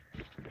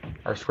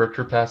Our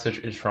scripture passage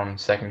is from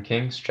 2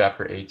 Kings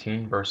chapter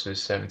 18,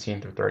 verses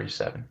 17 through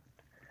 37.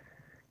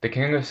 The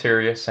king of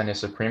Assyria sent his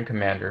supreme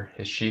commander,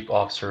 his chief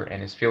officer, and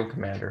his field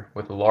commander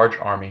with a large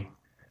army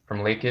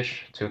from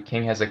Lachish to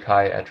King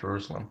Hezekiah at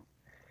Jerusalem.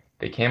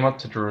 They came up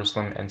to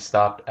Jerusalem and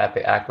stopped at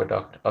the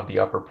aqueduct of the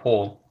upper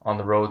pool on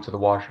the road to the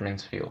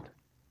washerman's field.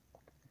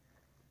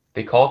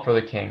 They called for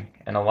the king,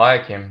 and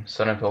Eliakim,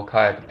 son of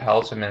Hilkiah the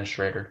palace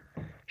administrator,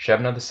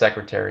 Shebna the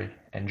secretary,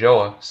 and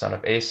Joah, son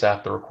of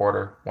Asaph the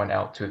recorder, went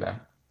out to them.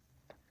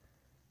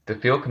 The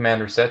field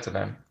commander said to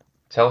them,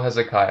 "Tell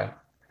Hezekiah,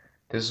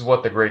 this is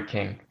what the great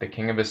king, the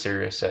king of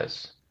Assyria,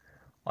 says.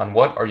 On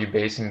what are you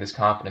basing this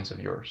confidence of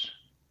yours?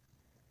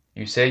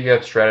 You say you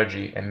have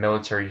strategy and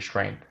military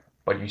strength,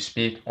 but you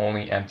speak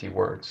only empty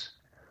words.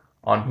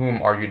 On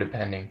whom are you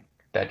depending,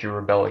 that you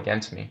rebel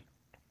against me?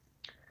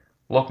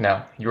 Look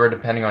now, you are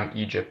depending on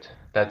Egypt,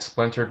 that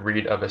splintered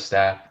reed of a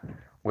staff,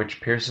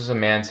 which pierces a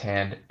man's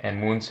hand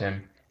and wounds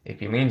him if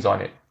he leans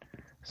on it.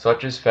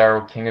 Such is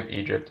Pharaoh king of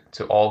Egypt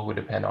to all who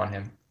depend on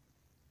him.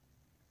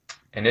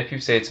 And if you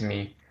say to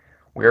me,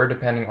 we are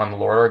depending on the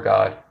Lord our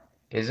God,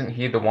 isn't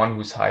he the one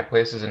whose high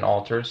places and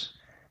altars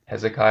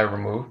Hezekiah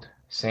removed,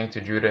 saying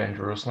to Judah and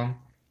Jerusalem,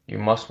 you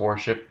must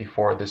worship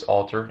before this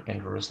altar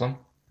in Jerusalem?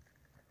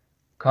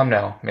 Come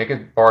now, make a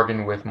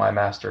bargain with my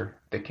master,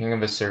 the king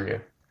of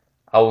Assyria.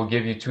 I will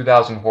give you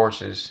 2,000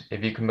 horses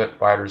if you can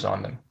put riders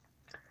on them.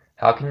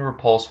 How can you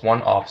repulse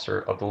one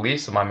officer of the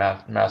least of my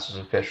master's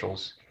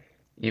officials,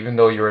 even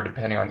though you are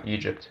depending on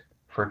Egypt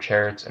for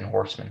chariots and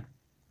horsemen?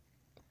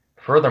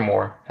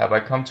 Furthermore, have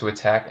I come to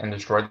attack and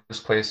destroy this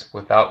place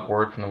without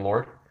word from the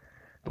Lord?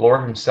 The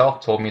Lord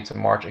himself told me to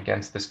march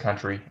against this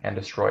country and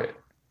destroy it."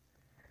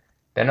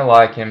 Then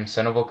Eliakim,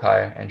 son of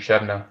Hilkiah, and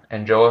Shebna,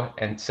 and Joah,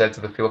 and said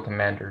to the field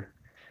commander,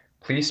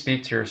 "Please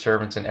speak to your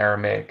servants in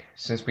Aramaic,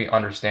 since we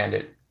understand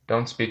it.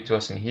 Don't speak to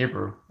us in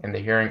Hebrew, in the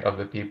hearing of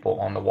the people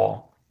on the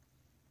wall."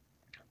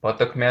 But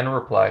the commander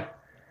replied,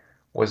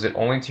 "Was it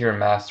only to your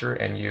master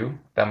and you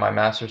that my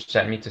master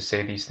sent me to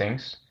say these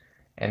things,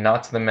 and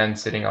not to the men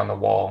sitting on the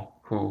wall,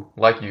 who,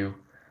 like you,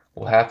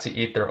 will have to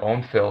eat their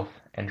own filth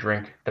and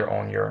drink their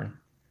own urine?"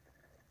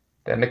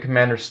 Then the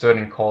commander stood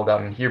and called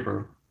out in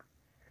Hebrew,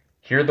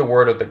 "Hear the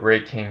word of the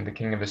great king, the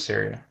king of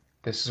Assyria.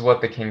 This is what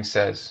the king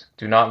says: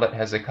 Do not let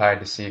Hezekiah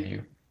deceive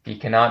you. He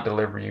cannot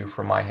deliver you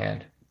from my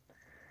hand.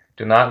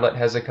 Do not let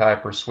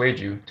Hezekiah persuade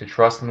you to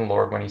trust in the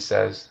Lord when he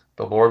says,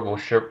 The Lord will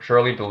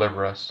surely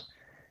deliver us.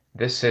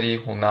 This city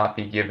will not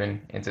be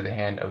given into the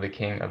hand of the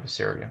king of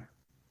Assyria.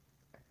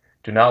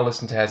 Do not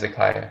listen to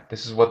Hezekiah.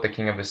 This is what the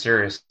king of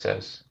Assyria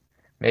says: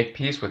 Make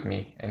peace with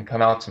me and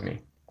come out to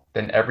me.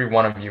 Then every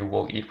one of you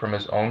will eat from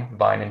his own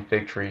vine and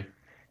fig tree,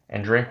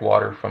 and drink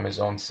water from his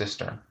own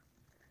cistern,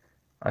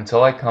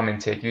 until I come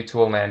and take you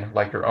to a land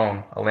like your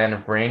own, a land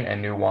of grain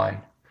and new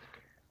wine,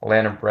 a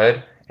land of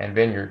bread and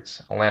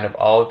vineyards, a land of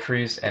olive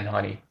trees and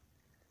honey.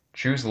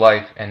 Choose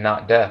life and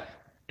not death.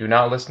 Do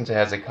not listen to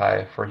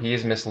Hezekiah, for he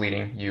is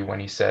misleading you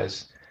when he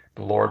says,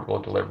 The Lord will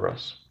deliver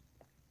us.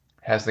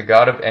 Has the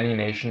God of any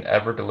nation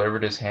ever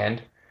delivered his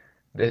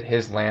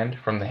land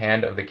from the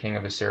hand of the king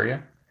of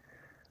Assyria?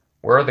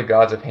 Where are the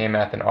gods of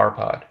Hamath and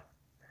Arpad?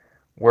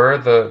 Where are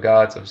the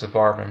gods of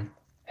Sepharvaim,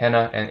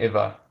 Hena, and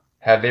Ivah?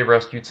 Have they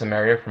rescued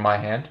Samaria from my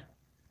hand?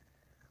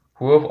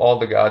 Who of all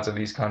the gods of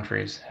these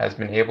countries has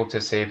been able to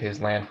save his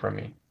land from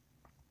me?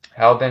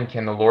 How then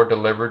can the Lord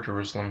deliver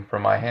Jerusalem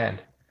from my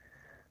hand?"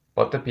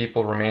 But the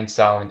people remained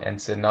silent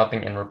and said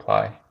nothing in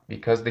reply,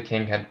 because the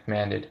king had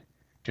commanded,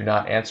 "Do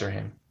not answer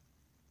him."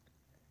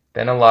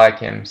 Then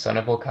Eliakim, son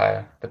of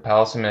Hilkiah, the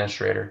palace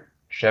administrator,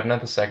 Shebna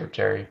the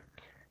secretary,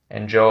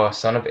 and Joah,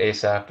 son of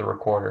Asaph the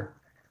recorder,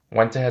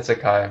 went to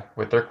Hezekiah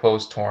with their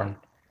clothes torn,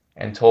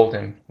 and told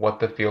him what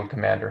the field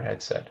commander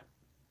had said.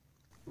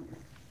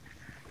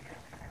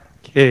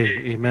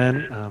 Okay,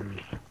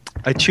 amen.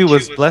 I too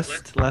was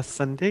blessed last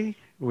Sunday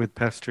with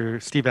Pastor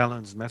Steve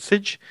Allen's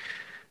message,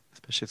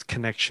 especially its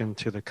connection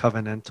to the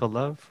covenantal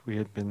love we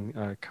had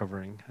been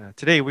covering.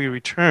 Today we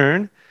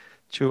return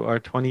to our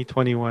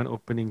 2021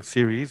 opening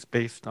series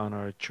based on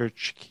our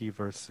church key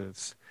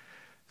verses.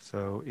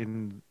 So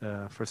in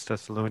 1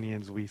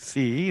 Thessalonians, we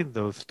see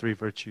those three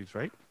virtues,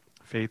 right?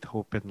 Faith,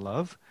 hope, and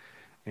love.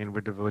 And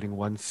we're devoting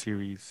one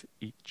series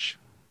each.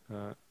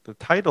 The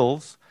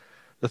titles,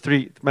 the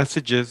three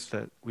messages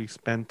that we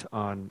spent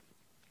on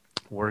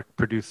work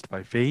produced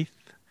by faith,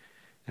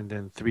 and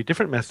then three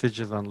different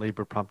messages on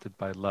labor prompted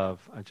by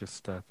love. I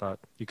just thought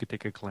you could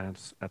take a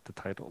glance at the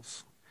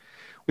titles.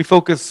 We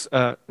focus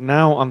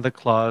now on the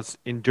clause,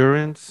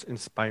 endurance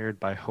inspired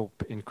by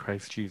hope in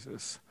Christ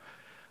Jesus.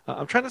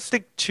 I'm trying to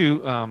stick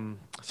to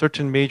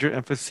certain major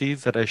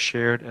emphases that I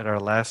shared at our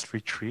last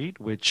retreat,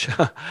 which,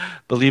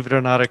 believe it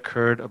or not,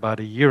 occurred about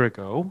a year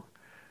ago.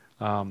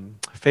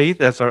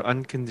 Faith as our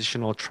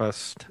unconditional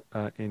trust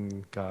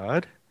in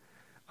God,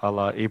 a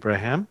la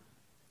Abraham,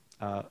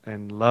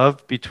 and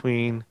love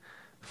between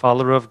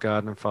follower of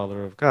God and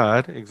follower of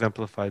God,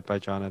 exemplified by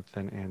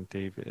Jonathan and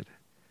David.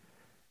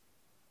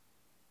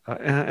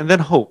 And then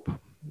hope.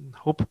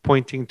 Hope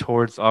pointing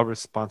towards our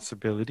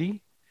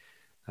responsibility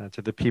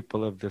to the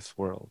people of this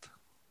world.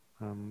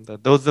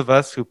 That those of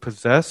us who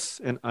possess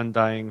an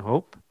undying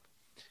hope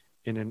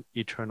in an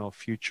eternal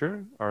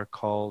future are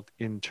called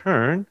in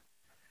turn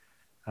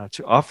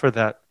to offer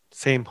that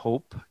same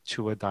hope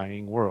to a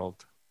dying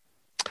world.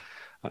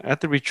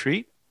 At the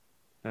retreat,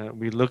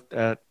 we looked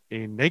at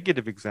a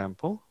negative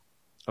example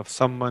of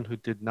someone who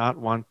did not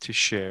want to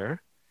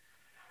share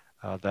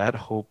that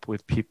hope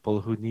with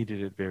people who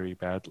needed it very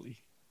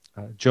badly.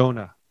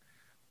 Jonah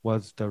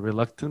was the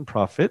reluctant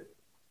prophet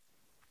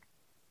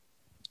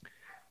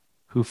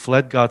who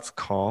fled God's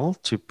call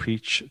to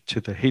preach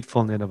to the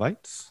hateful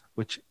Ninevites,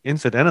 which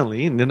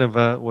incidentally,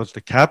 Nineveh was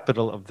the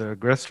capital of the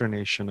aggressor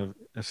nation of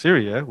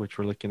Assyria, which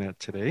we're looking at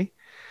today.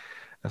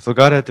 So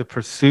God had to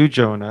pursue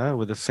Jonah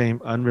with the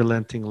same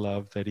unrelenting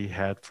love that he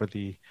had for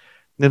the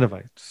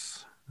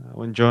Ninevites.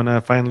 When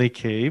Jonah finally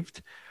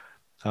caved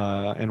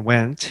and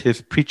went,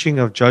 his preaching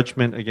of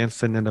judgment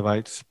against the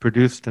Ninevites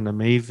produced an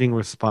amazing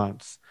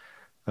response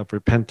of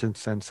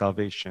repentance and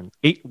salvation.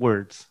 8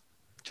 words,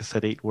 just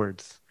said 8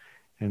 words,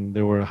 and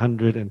there were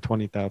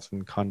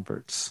 120,000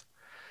 converts.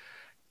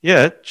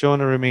 Yet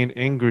Jonah remained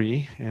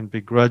angry and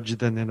begrudged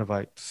the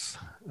Ninevites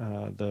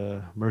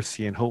the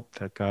mercy and hope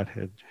that God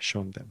had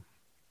shown them.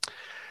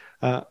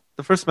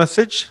 The first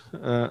message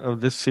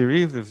of this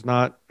series is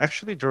not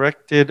actually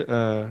directed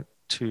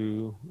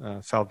to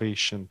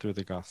salvation through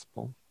the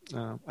gospel.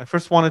 I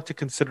first wanted to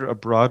consider a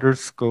broader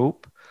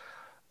scope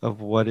of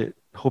what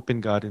hope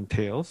in God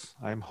entails.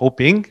 I'm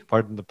hoping,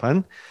 pardon the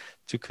pun,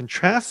 to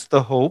contrast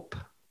the hope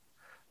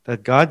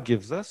that God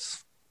gives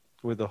us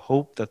with the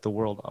hope that the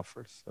world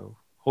offers. So,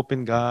 hope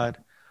in God,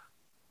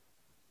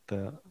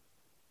 the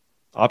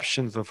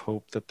options of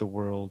hope that the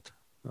world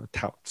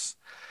touts.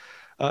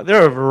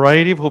 There are a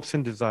variety of hopes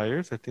and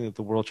desires I think that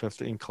the world tries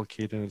to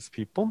inculcate in its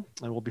people,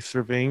 and we'll be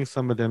surveying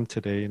some of them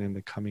today and in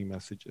the coming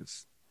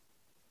messages.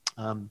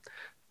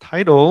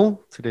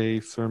 Title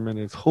today's sermon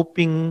is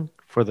Hoping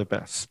for the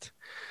Best.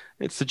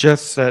 It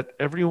suggests that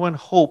everyone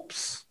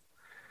hopes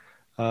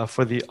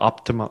for the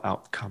optimal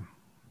outcome.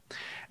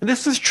 And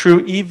this is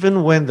true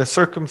even when the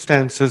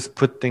circumstances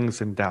put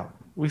things in doubt.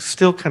 We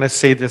still kind of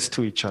say this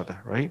to each other,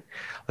 right?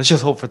 Let's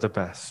just hope for the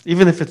best.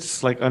 Even if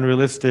it's like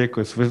unrealistic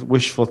or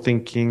wishful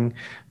thinking,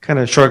 kind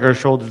of shrug our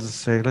shoulders and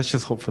say, let's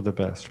just hope for the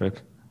best,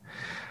 right?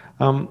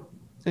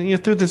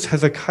 And through this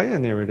Hezekiah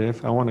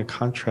narrative, I want to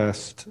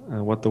contrast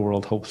what the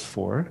world hopes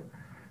for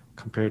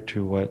compared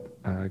to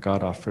what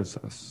God offers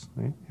us.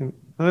 Right?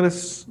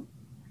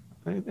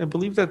 And I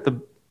believe that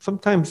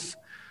sometimes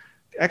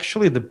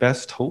actually the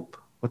best hope,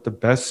 what the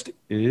best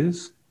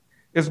is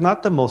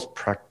not the most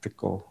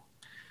practical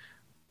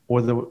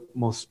or the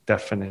most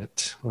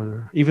definite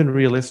or even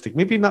realistic.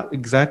 Maybe not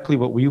exactly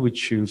what we would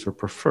choose or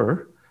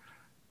prefer,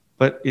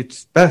 but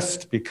it's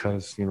best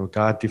because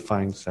God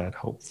defines that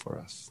hope for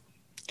us.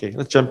 Okay,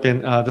 let's jump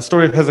in. The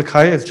story of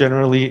Hezekiah is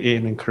generally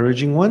an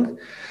encouraging one.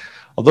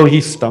 Although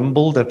he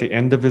stumbled at the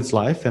end of his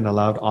life and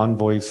allowed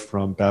envoys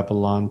from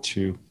Babylon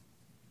to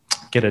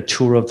get a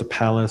tour of the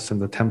palace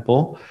and the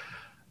temple,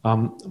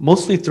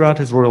 mostly throughout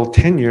his royal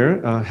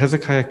tenure,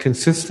 Hezekiah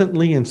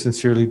consistently and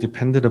sincerely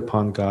depended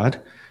upon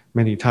God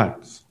many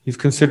times. He's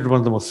considered one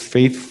of the most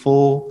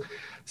faithful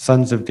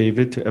sons of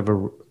David to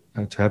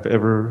have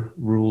ever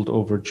ruled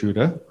over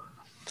Judah.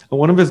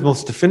 One of his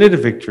most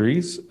definitive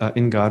victories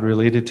in God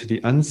related to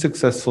the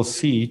unsuccessful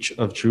siege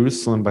of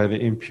Jerusalem by the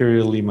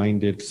imperially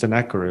minded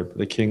Sennacherib,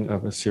 the king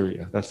of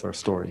Assyria. That's our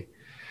story.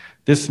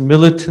 This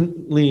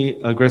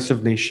militantly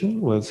aggressive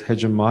nation was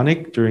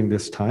hegemonic during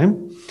this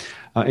time.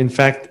 In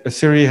fact,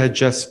 Assyria had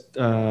just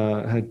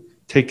had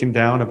taken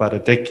down about a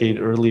decade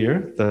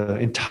earlier the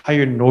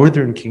entire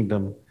northern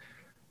kingdom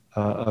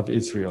of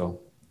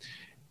Israel.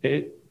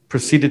 It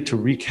proceeded to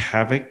wreak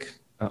havoc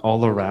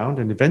all around,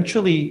 and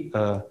eventually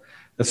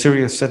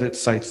Assyria set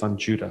its sights on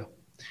Judah.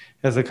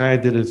 Hezekiah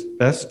did his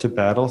best to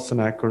battle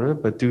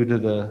Sennacherib, but due to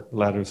the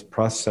latter's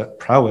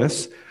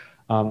prowess,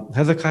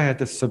 Hezekiah had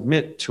to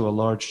submit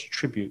to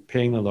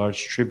paying a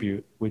large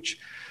tribute, which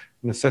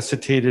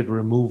necessitated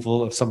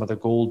removal of some of the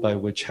gold by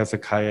which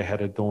Hezekiah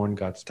had adorned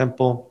God's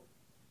temple.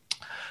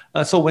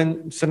 So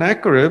when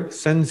Sennacherib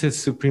sends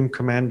his supreme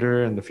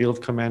commander and the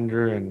field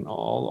commander and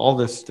all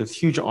this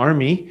huge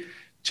army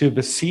to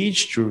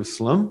besiege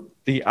Jerusalem,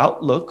 the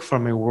outlook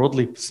from a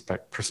worldly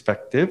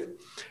perspective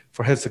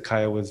for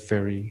Hezekiah was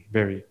very,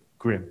 very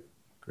grim.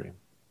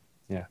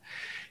 Yeah.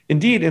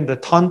 Indeed, in the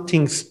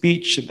taunting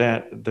speech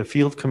that the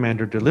field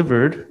commander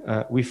delivered,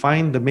 we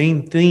find the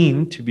main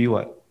theme to be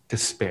what?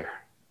 Despair.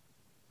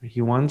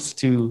 He wants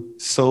to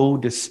sow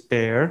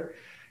despair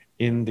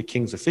in the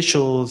king's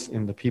officials,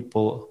 in the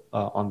people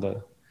on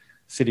the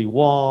city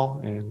wall,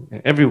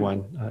 and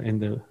everyone in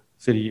the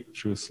city of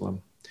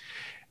Jerusalem.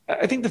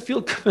 I think the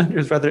field commander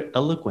is rather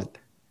eloquent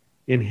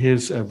in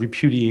his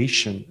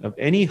repudiation of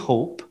any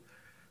hope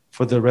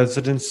for the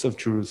residents of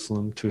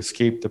Jerusalem to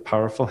escape the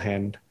powerful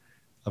hand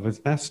of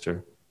his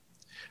master.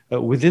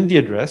 Within the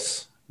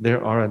address,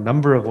 there are a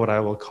number of what I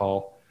will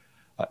call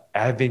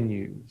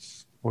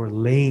avenues or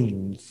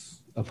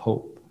lanes of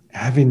hope,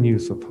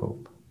 avenues of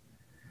hope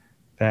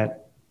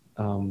that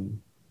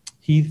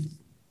he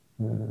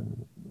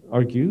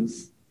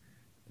argues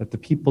that the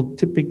people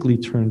typically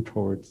turn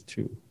towards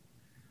too,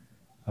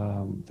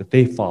 that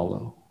they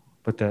follow,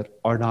 but that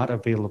are not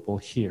available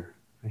here.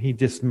 And he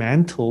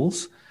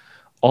dismantles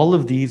all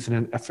of these in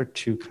an effort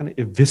to kind of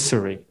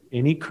eviscerate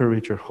any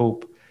courage or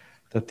hope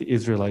that the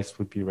Israelites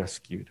would be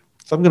rescued.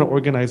 So I'm going to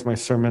organize my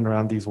sermon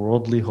around these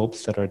worldly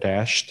hopes that are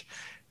dashed,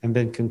 and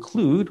then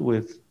conclude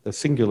with the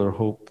singular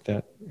hope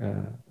that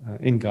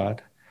in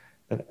God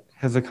that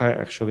Hezekiah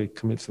actually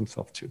commits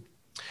himself to.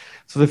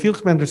 So the field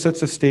commander sets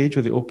the stage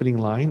with the opening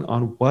line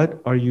on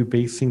what are you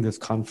basing this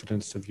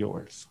confidence of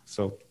yours.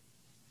 So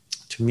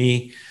to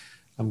me,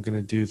 I'm going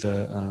to do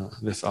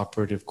this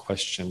operative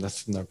question.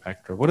 That's in the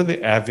backdrop. What are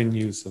the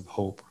avenues of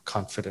hope,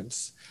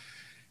 confidence?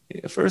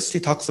 First, he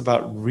talks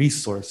about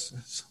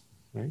resources,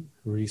 right?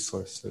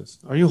 Resources.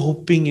 Are you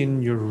hoping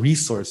in your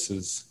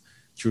resources,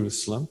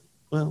 Jerusalem?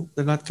 Well,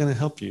 they're not going to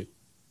help you.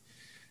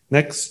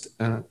 Next,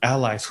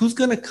 allies. Who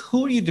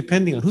are you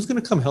depending on? Who's going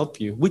to come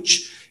help you?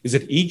 Is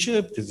it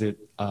Egypt? Is it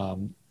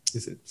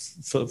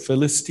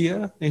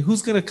Philistia? And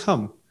who's going to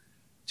come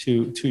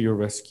to your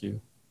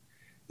rescue?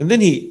 And then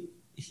he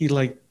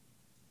like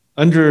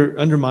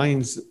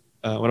undermines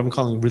what I'm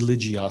calling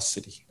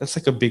religiosity. That's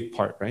like a big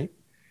part, right?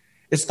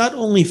 It's not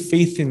only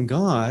faith in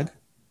God,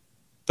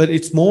 but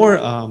it's more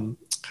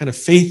kind of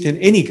faith in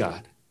any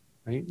God,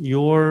 right?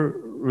 Your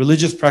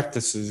religious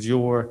practices,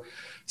 your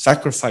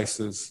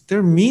sacrifices,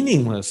 they're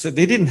meaningless.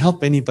 They didn't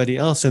help anybody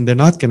else, and they're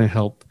not going to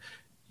help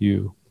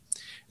you.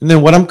 And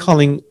then what I'm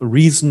calling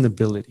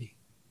reasonability,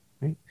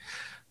 right?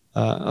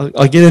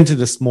 I'll get into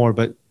this more,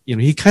 but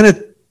he kind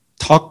of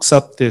talks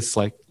up this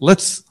like,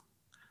 let's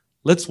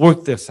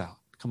work this out.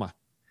 Come on,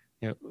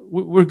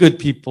 we're good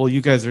people.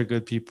 You guys are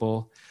good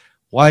people.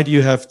 Why do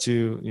you have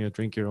to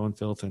drink your own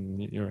filth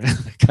and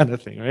that kind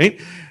of thing, right?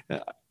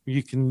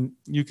 You can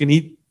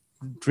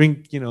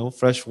drink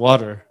fresh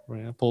water,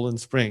 right? Poland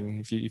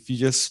Spring, if you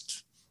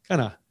just kind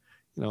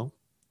of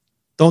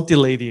don't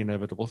delay the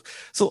inevitable.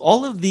 So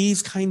all of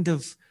these kind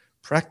of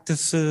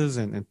practices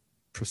and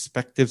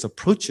perspectives,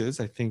 approaches,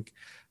 I think,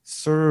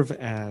 serve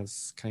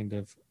as kind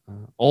of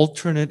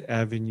alternate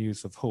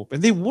avenues of hope,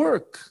 and they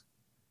work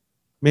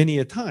many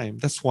a time.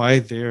 That's why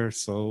they're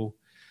so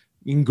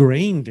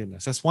ingrained in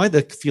us. That's why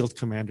the field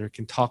commander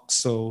can talk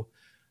so,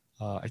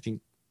 I think,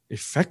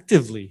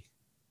 effectively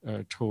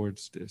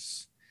towards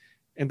this.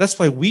 And that's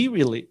why we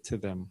relate to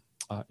them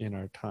in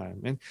our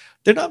time. And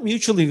they're not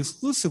mutually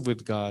exclusive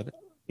with God,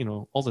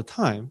 all the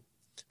time,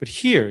 but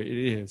here it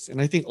is.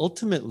 And I think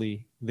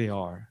ultimately they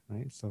are,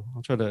 right? So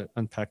I'll try to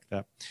unpack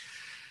that.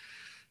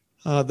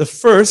 The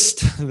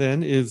first,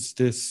 then, is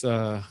this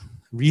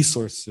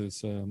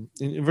resources.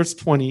 In verse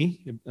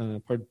 20,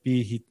 part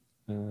B,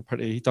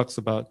 part A, he talks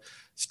about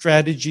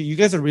strategy. You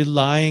guys are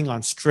relying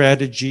on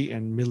strategy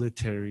and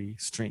military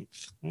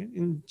strength. Right?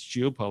 In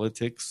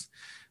geopolitics,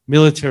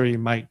 military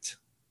might,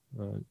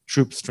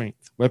 troop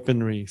strength,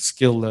 weaponry,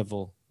 skill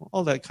level,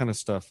 all that kind of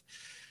stuff.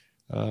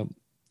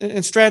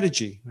 And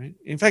strategy, right?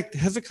 In fact,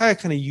 Hezekiah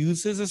kind of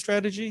uses a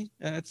strategy.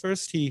 At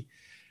first,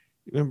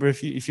 remember,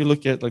 if you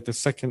look at like the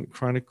Second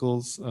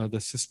Chronicles, the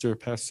sister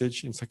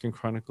passage in Second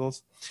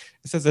Chronicles,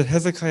 it says that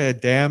Hezekiah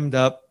dammed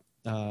up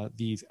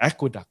these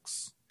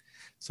aqueducts.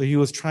 So he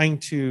was trying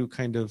to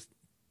kind of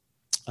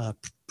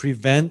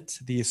prevent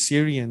the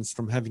Assyrians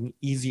from having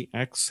easy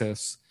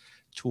access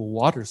to a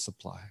water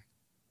supply,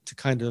 to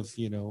kind of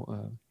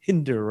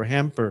hinder or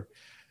hamper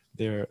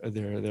their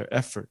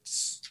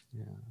efforts.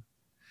 Yeah.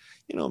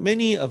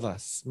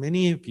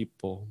 Many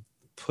people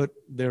put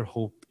their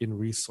hope in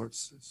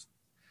resources.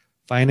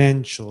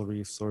 Financial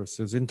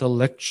resources,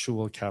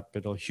 intellectual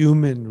capital,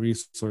 human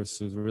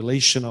resources,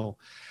 relational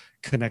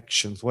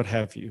connections, what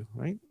have you,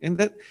 right? And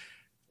that,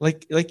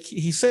 like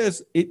he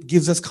says, it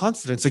gives us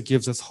confidence, it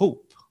gives us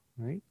hope,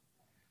 right?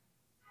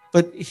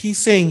 But he's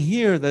saying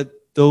here that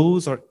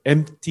those are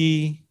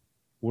empty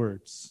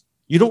words.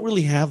 You don't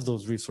really have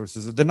those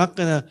resources. They're not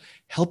going to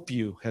help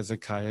you,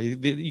 Hezekiah.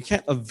 You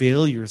can't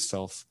avail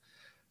yourself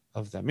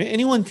of them.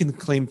 Anyone can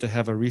claim to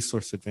have a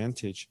resource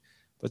advantage,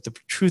 but the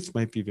truth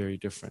might be very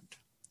different.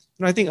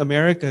 I think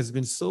America has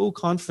been so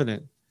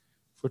confident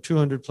for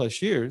 200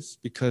 plus years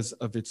because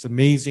of its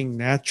amazing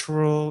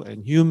natural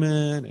and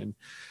human and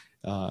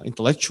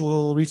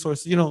intellectual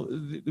resources.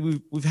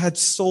 We've had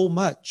so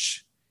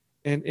much,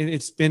 and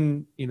it's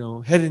been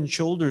head and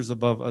shoulders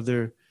above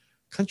other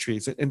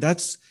countries, and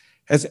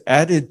has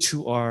added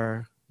to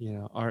our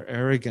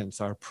arrogance,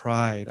 our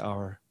pride,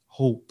 our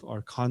hope,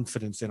 our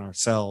confidence in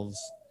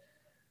ourselves,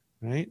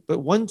 right? But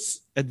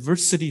once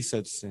adversity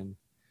sets in,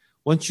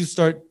 once you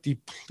start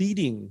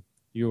depleting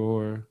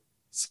your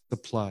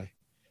supply,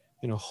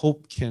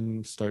 hope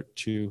can start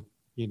to,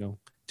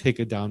 take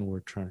a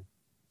downward turn.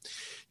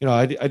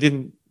 I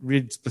didn't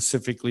read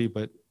specifically,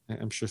 but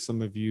I'm sure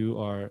some of you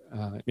are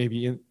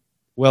maybe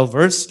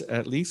well-versed,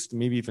 at least,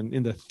 maybe even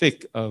in the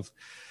thick of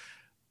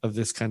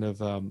this kind of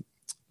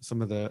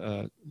some of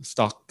the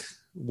stock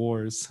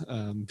wars,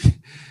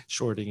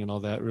 shorting and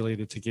all that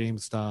related to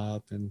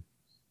GameStop and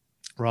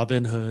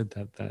Robinhood,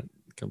 that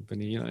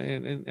company.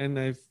 And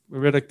I've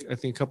read I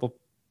think a couple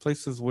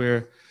places where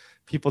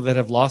people that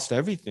have lost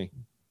everything,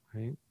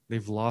 right?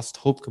 They've lost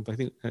hope. I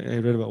think I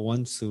read about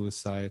one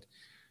suicide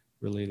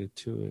related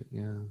to it.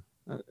 Yeah.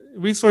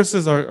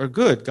 Resources are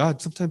good.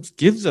 God sometimes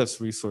gives us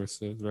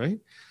resources, right?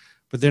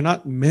 But they're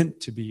not meant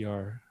to be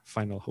our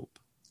final hope.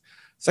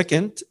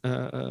 Second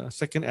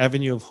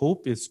avenue of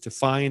hope is to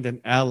find an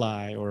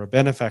ally or a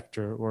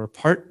benefactor or a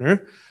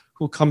partner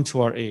who come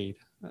to our aid.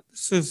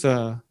 This is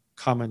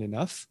common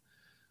enough,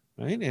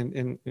 right?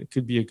 And it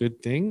could be a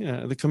good thing.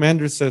 The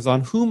commander says,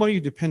 "On whom are you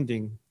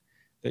depending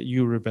that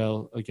you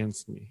rebel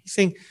against me?" He's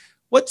saying,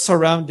 what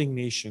surrounding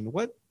nation,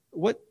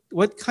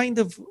 what kind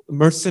of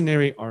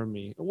mercenary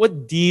army,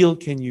 what deal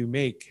can you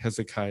make,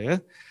 Hezekiah,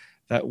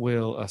 that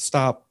will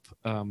stop,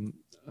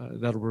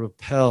 that will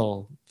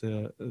repel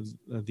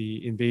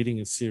the invading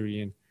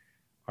Assyrian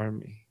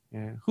army?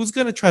 Yeah. Who's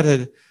going to try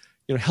to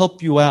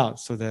help you out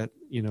so that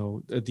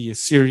the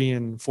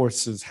Assyrian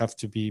forces have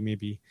to be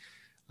maybe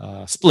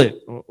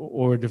split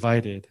or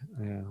divided?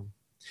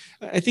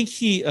 I think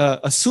he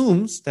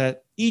assumes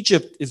that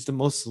Egypt is the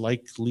most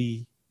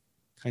likely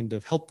kind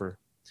of helper.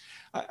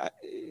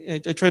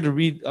 I tried to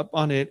read up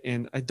on it,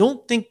 and I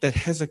don't think that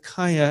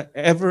Hezekiah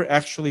ever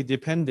actually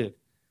depended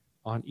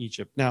on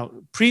Egypt. Now,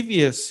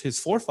 his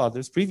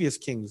forefathers, previous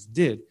kings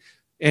did,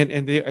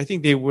 and I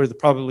think they were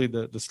probably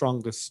the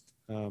strongest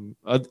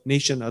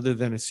nation other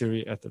than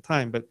Assyria at the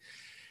time. But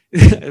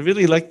I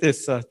really like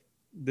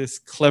this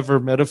clever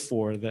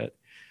metaphor that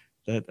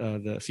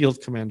the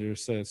field commander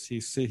says.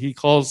 He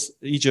calls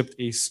Egypt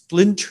a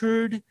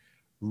splintered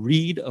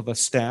reed of a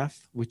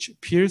staff which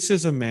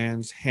pierces a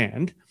man's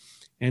hand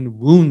and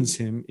wounds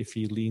him if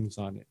he leans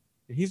on it.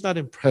 He's not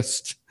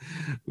impressed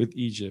with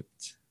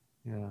Egypt.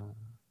 Yeah.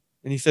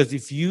 And he says,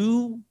 if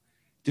you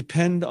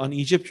depend on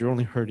Egypt, you're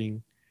only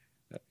hurting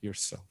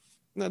yourself.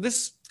 Now,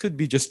 this could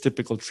be just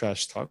typical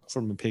trash talk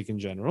from a pagan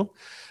general,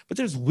 but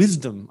there's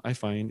wisdom, I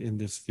find, in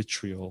this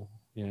vitriol.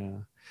 Yeah.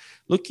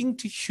 Looking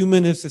to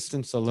human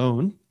assistance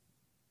alone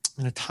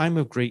in a time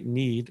of great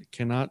need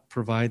cannot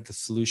provide the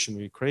solution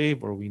we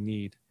crave or we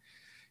need.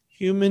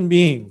 Human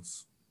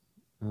beings,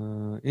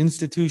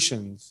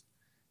 institutions,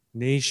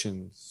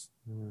 nations,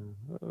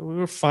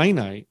 we're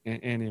finite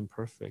and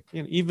imperfect.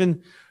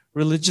 Even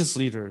religious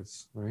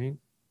leaders, right,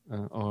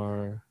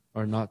 are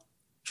not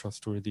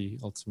trustworthy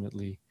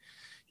ultimately.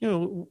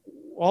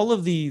 All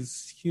of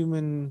these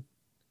human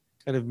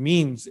kind of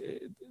means,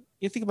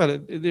 you think about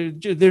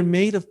it, they're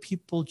made of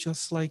people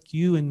just like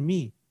you and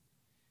me.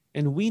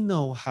 And we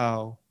know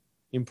how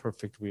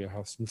imperfect we are,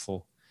 how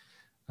sinful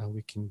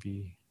we can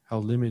be, how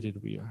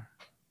limited we are.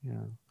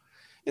 Yeah.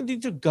 And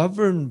these are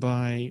governed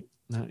by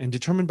and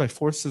determined by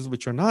forces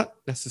which are not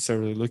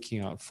necessarily looking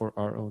out for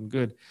our own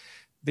good.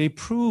 They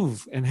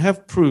prove and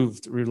have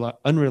proved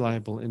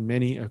unreliable in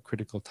many a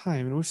critical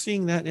time. And we're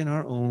seeing that in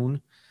our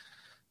own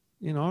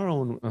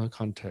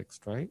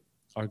context, right?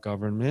 Our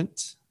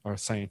government, our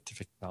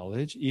scientific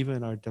knowledge,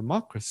 even our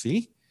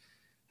democracy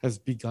has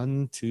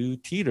begun to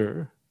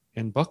teeter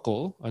and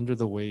buckle under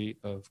the weight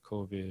of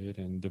COVID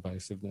and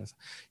divisiveness.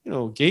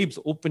 Gabe's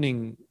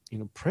opening,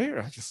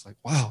 prayer, I just like,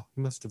 wow,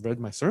 he must have read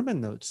my sermon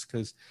notes,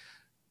 because,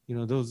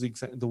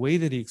 the way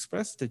that he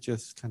expressed it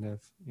just kind of,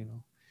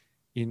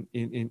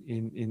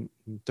 in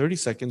 30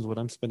 seconds, what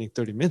I'm spending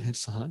 30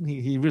 minutes on,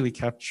 he really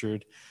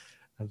captured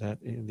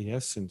that in the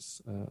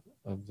essence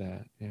of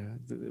that. Yeah.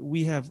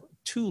 We have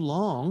too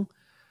long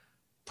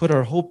put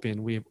our hope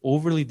in. We have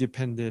overly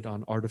depended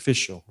on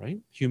artificial, right?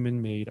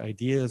 Human-made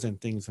ideas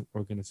and things and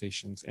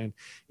organizations. And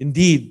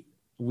indeed,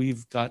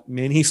 we've got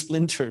many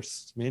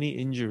splinters, many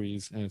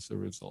injuries as a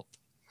result.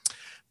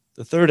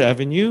 The third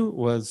avenue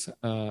was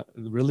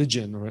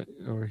religion,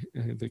 or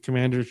the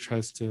commander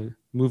tries to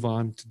move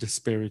on to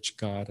disparage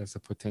God as a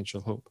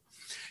potential hope.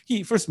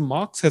 He first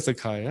mocks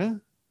Hezekiah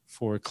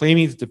for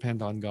claiming to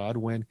depend on God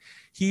when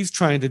he's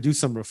trying to do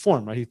some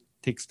reform, right? He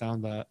takes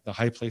down the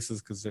high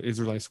places because the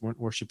Israelites weren't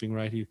worshiping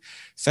right. He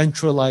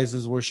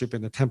centralizes worship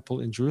in the temple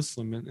in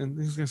Jerusalem. And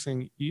he's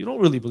saying, you don't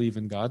really believe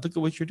in God. Look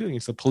at what you're doing.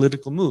 It's a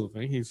political move,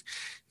 right? He's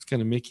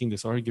kind of making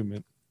this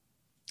argument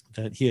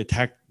that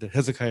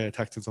Hezekiah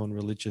attacked his own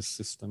religious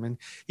system. And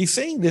he's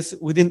saying this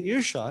within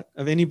earshot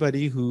of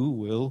anybody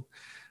who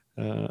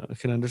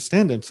can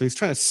understand him. So he's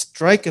trying to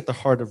strike at the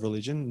heart of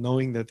religion,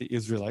 knowing that the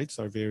Israelites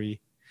are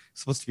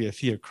supposed to be a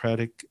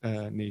theocratic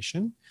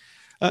nation.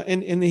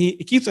 And he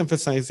keeps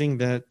emphasizing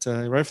that,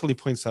 rightfully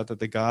points out that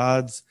the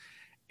gods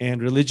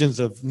and religions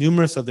of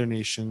numerous other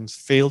nations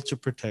failed to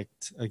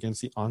protect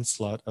against the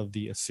onslaught of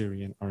the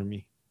Assyrian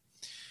army.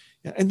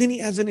 And then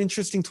he adds an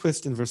interesting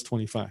twist in verse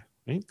 25,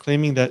 right?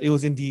 Claiming that it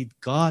was indeed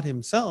God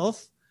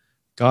himself,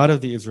 God of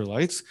the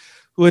Israelites,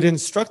 who had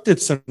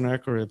instructed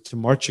Sennacherib to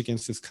march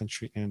against his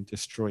country and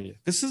destroy it.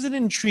 This is an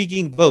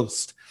intriguing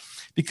boast,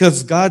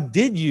 because God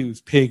did use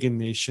pagan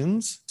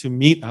nations to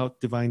mete out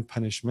divine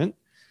punishment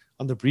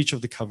on the breach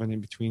of the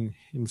covenant between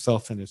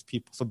himself and his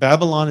people. So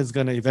Babylon is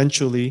going to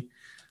eventually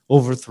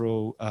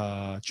overthrow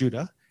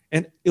Judah.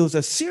 And it was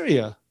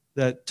Assyria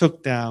that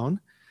took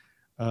down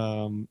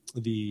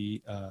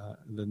the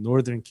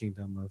northern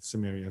kingdom of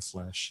Samaria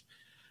slash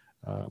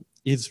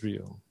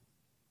Israel,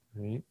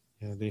 right?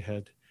 Yeah, they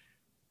had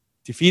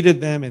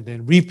defeated them and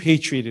then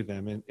repatriated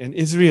them. And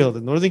Israel, the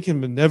northern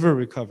kingdom, never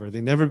recovered.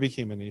 They never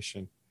became a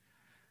nation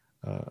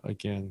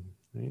again,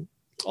 right?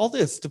 All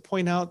this to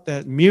point out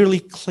that merely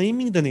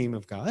claiming the name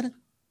of God,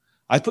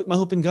 I put my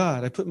hope in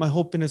God, I put my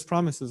hope in his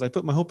promises, I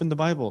put my hope in the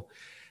Bible,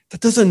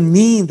 that doesn't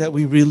mean that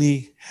we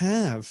really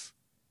have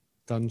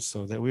done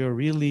so, that we are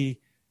really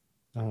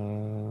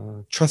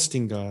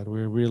trusting God.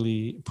 We're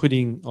really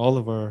putting all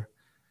of our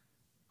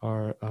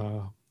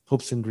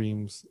hopes and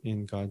dreams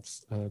in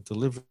God's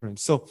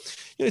deliverance. So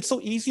it's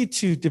so easy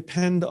to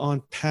depend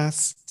on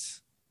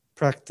past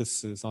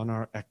practices, on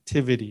our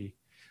activity,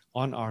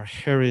 on our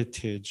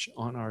heritage,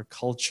 on our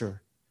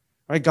culture.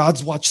 Right?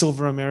 God's watched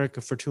over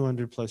America for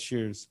 200 plus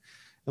years.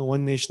 And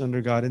one nation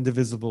under God,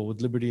 indivisible, with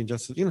liberty and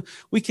justice.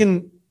 We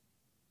can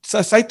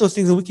cite those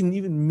things and we can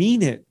even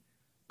mean it.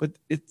 But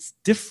it's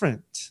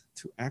different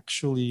to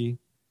actually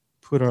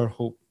put our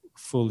hope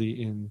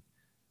fully in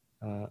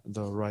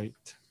the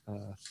right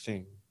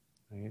thing,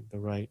 right? The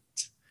right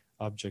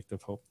object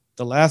of hope.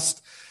 The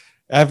last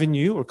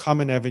avenue or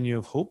common avenue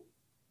of hope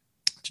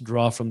to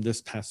draw from this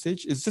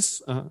passage is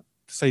this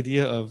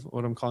idea of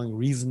what I'm calling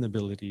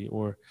reasonability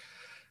or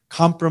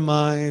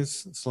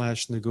compromise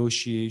 /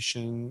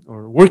 negotiation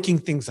or working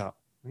things out.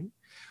 Right?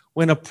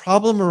 When a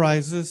problem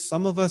arises,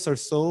 some of us are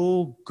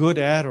so good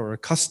at or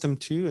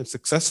accustomed to and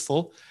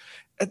successful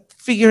at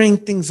figuring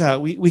things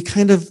out. We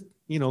kind of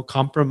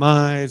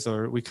compromise,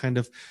 or we kind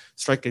of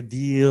strike a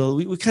deal.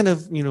 We kind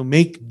of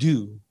make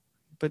do,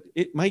 but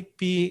it might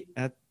be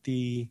at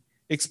the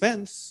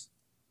expense,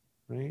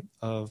 right,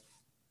 of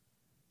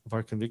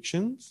our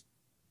convictions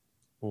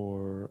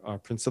or our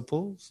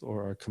principles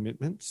or our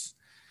commitments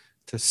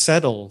to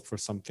settle for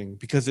something,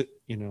 because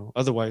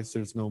otherwise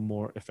there's no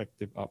more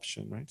effective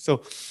option, right?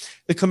 So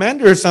the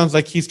commander sounds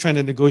like he's trying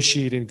to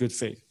negotiate in good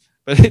faith,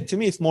 but to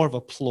me it's more of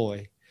a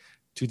ploy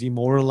to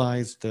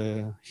demoralize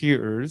the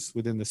hearers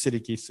within the city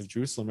gates of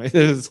Jerusalem, right?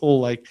 There's this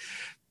whole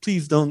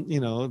please don't,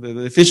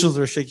 the officials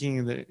are shaking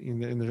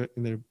in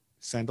their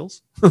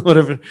sandals,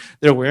 whatever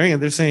they're wearing,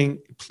 and they're saying,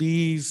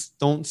 please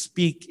don't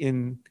speak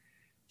in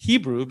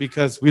Hebrew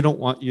because we don't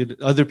want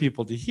other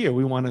people to hear.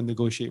 We want to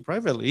negotiate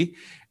privately.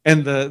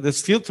 And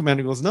this field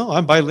commander goes, no,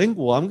 I'm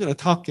bilingual. I'm going to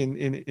talk in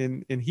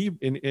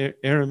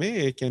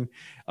Aramaic, and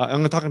I'm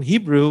going to talk in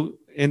Hebrew,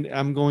 and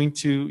I'm going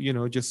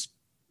to, just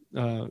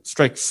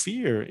strike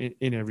fear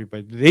in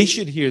everybody. They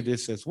should hear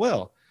this as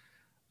well.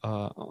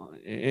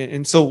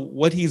 And so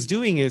what he's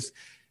doing is,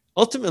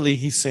 ultimately,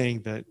 he's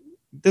saying that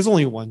there's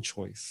only one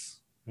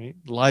choice, right?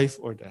 Life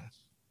or death,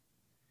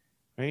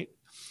 right?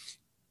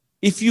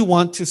 If you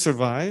want to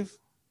survive,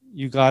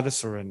 you got to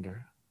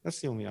surrender.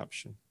 That's the only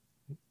option.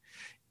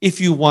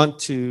 If you want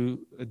to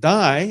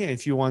die,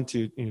 if you want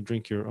to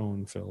drink your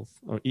own filth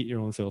or eat your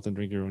own filth and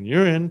drink your own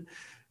urine,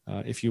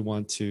 if you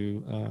want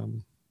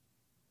to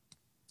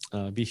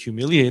be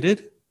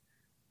humiliated,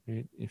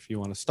 right? If you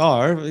want to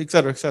starve, et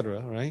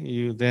cetera, right?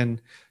 You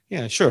then,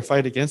 sure,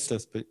 fight against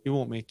us, but you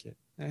won't make it.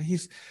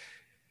 He's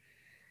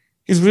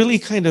really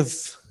kind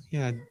of,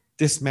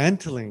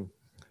 dismantling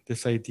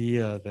this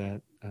idea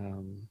that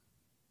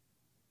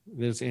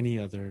there's any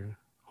other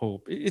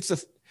hope.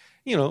 It's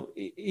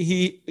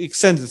he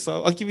extends it.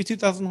 So I'll give you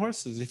 2,000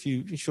 horses if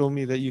you show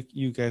me that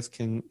you guys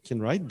can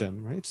ride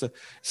them, right? It's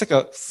like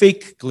a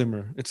fake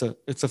glimmer. It's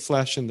a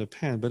flash in the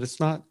pan, but it's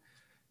not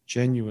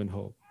genuine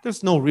hope.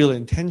 There's no real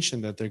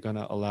intention that they're going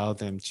to allow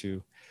them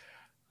to,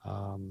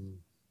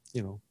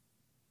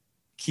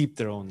 keep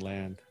their own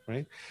land,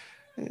 right?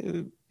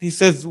 He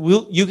says,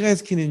 you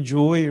guys can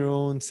enjoy your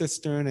own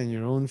cistern and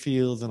your own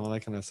fields and all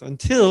that kind of stuff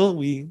until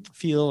we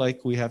feel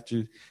like we have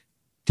to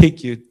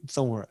take you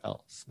somewhere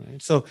else,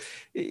 right? So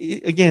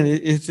again,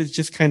 it's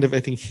just kind of,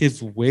 I think,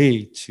 his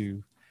way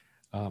to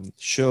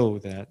show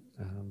that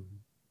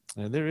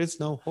there is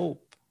no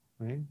hope,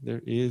 right?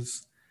 There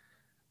is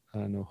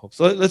no hope.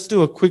 So let's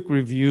do a quick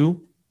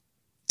review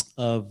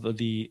of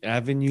the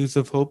avenues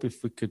of hope.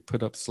 If we could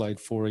put up slide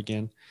 4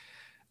 again.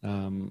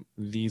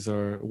 These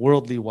are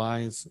worldly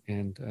wise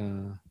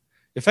and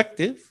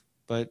effective,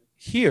 but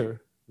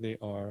here they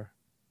are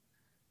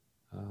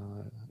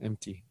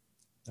empty.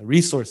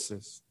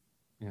 Resources.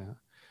 Yeah.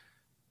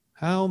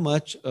 How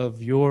much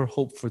of your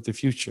hope for the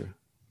future,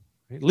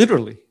 right,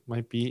 literally,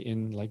 might be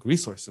in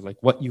resources, like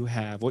what you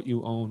have, what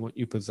you own, what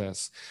you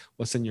possess,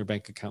 what's in your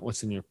bank account,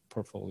 what's in your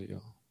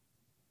portfolio.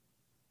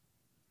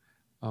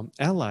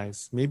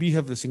 Allies. Maybe you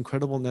have this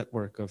incredible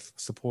network of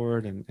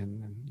support, and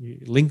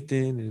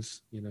LinkedIn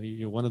is,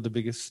 you're one of the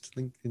biggest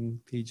LinkedIn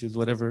pages,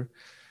 whatever.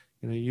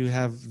 You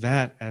have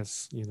that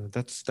as,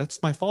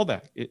 that's my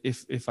fallback.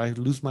 If I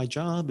lose my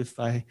job, if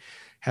I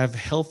have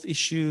health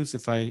issues,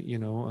 if I,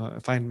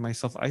 find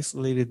myself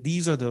isolated,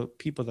 these are the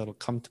people that will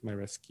come to my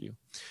rescue.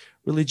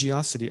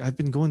 Religiosity. I've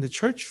been going to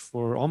church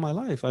for all my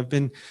life. I've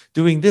been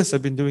doing this.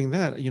 I've been doing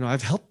that.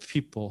 I've helped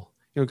people.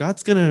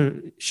 God's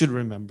should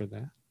remember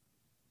that.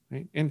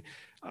 Right? And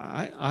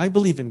I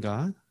believe in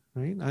God.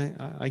 right?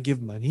 I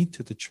give money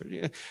to the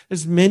church.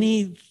 There's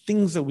many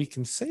things that we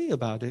can say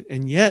about it,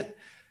 and yet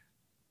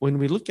when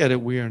we look at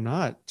it, we are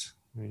not,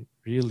 right,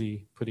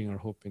 really putting our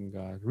hope in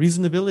God.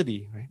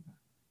 Reasonability, right?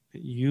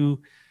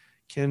 You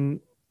can,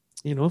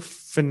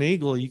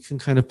 finagle. You can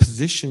kind of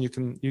position. You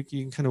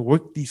can kind of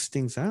work these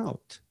things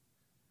out.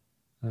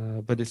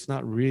 But it's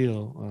not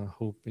real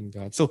hope in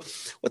God. So,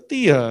 what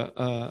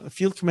the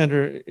field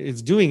commander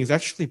is doing is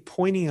actually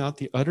pointing out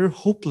the utter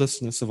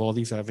hopelessness of all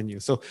these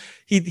avenues. So,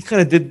 he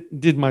kind of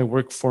did my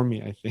work for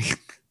me, I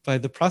think. By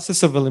the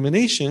process of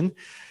elimination,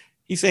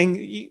 he's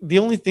saying the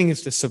only thing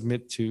is to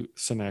submit to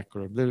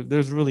Sennacherib.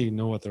 There's really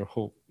no other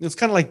hope. It's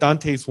kind of like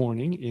Dante's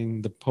warning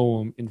in the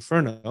poem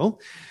Inferno,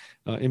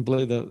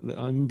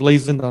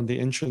 emblazoned on the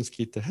entrance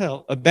key to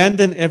hell.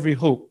 Abandon every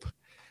hope,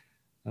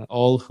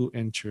 all who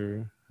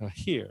enter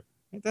here.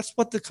 Right? That's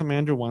what the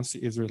commander wants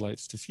the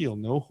Israelites to feel,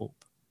 no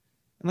hope.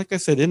 And like I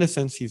said, in a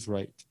sense, he's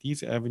right.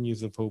 These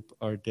avenues of hope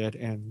are dead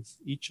ends.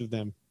 Each of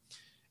them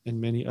and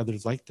many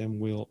others like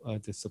them will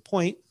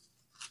disappoint.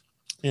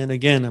 And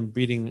again, I'm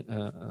beating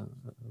a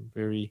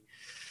very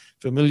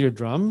familiar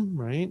drum,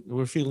 right?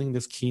 We're feeling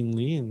this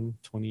keenly in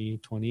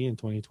 2020 and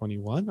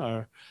 2021.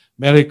 Our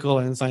medical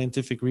and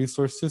scientific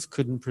resources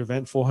couldn't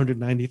prevent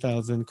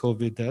 490,000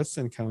 COVID deaths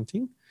and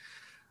counting.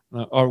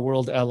 Our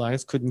world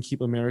allies couldn't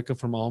keep America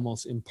from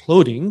almost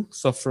imploding,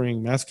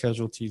 suffering mass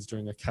casualties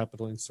during a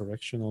Capitol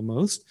insurrection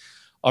almost.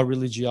 Our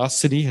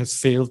religiosity has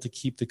failed to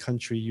keep the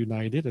country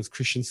united as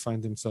Christians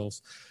find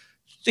themselves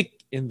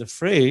thick in the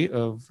fray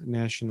of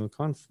national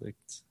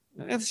conflict.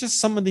 That's just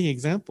some of the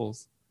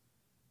examples,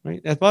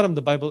 right? At bottom,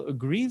 the Bible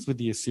agrees with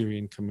the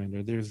Assyrian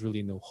commander. There's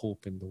really no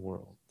hope in the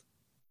world.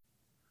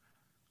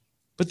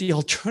 But the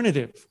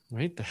alternative,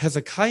 right? The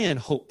Hezekiah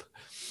hope,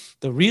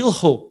 the real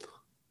hope,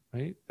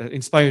 right? That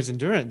inspires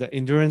endurance, that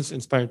endurance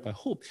inspired by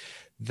hope.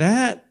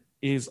 That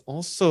is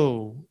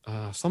also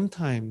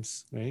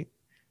sometimes, right?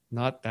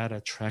 Not that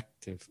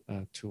attractive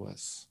to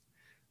us.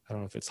 I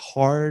don't know if it's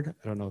hard.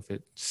 I don't know if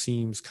it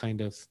seems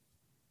kind of,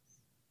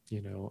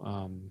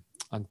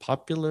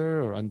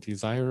 unpopular or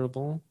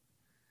undesirable.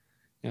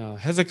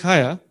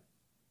 Hezekiah,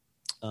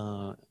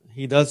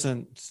 he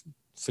doesn't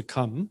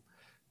succumb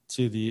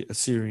to the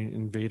Assyrian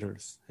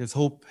invaders. His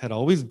hope had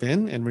always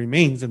been and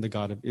remains in the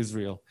God of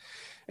Israel.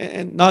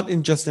 And not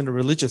just in a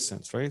religious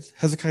sense, right?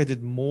 Hezekiah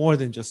did more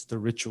than just the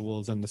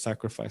rituals and the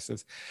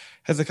sacrifices.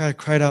 Hezekiah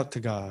cried out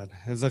to God.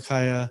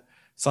 Hezekiah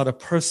sought a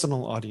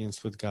personal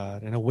audience with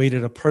God and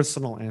awaited a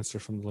personal answer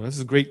from the Lord. This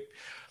is a great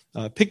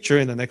picture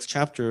in the next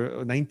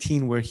chapter,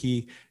 19, where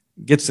he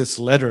gets this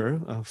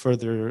letter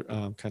further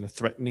kind of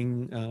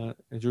threatening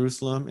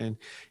Jerusalem, and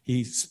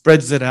he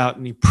spreads it out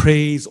and he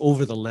prays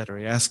over the letter.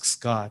 He asks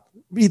God,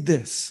 read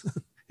this.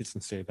 He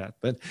doesn't say that,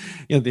 but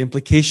the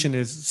implication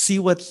is, see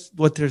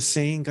what they're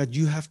saying. God,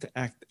 you have to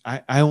act.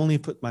 I only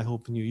put my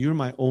hope in you. You're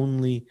my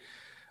only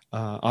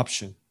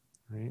option,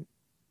 right?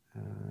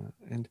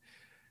 And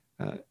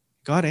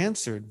God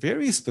answered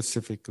very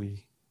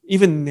specifically,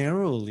 even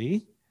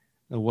narrowly,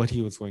 what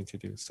he was going to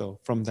do. So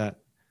from that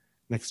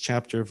next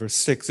chapter, verse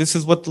 6, this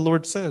is what the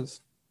Lord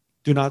says.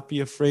 Do not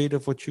be afraid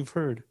of what you've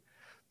heard.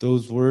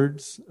 Those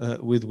words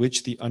with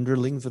which the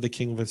underlings of the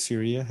king of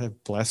Assyria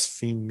have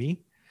blasphemed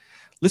me.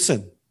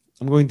 Listen,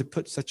 I'm going to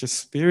put such a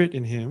spirit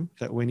in him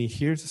that when he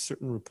hears a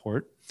certain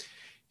report,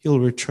 he'll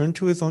return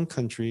to his own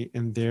country,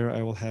 and there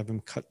I will have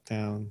him cut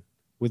down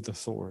with the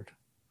sword.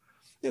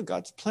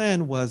 God's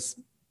plan was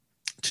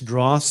to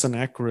draw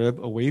Sennacherib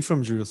away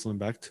from Jerusalem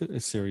back to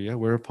Assyria,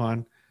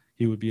 whereupon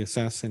he would be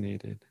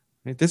assassinated.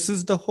 Right? This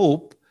is the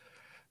hope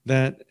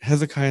that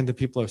Hezekiah and the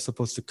people are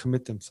supposed to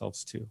commit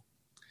themselves to.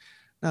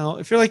 Now,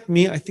 if you're like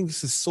me, I think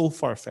this is so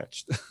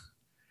far-fetched.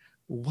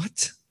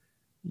 What?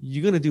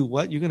 You're going to do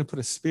what? You're going to put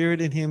a spirit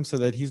in him so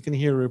that he's going to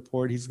hear a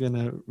report, he's going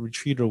to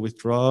retreat or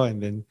withdraw,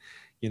 and then,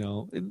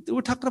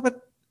 we're talking about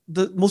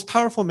the most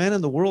powerful man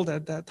in the world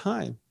at that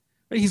time.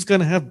 Right? He's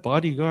going to have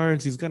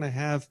bodyguards, he's going to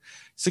have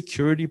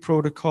security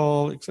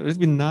protocol. It's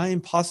been nigh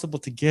impossible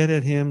to get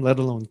at him, let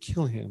alone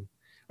kill him.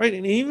 Right?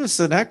 And even if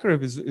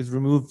Sennacherib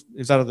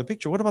is out of the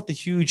picture, what about the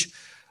huge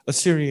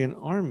Assyrian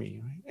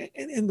army? Right?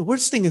 And the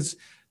worst thing is,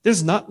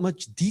 there's not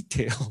much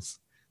details.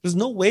 There's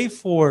no way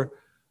for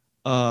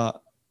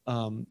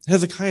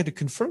Hezekiah to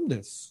confirm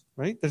this,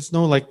 right? There's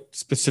no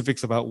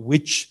specifics about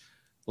which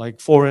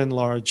foreign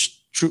large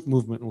troop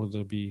movement will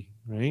there be,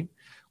 right?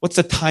 What's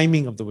the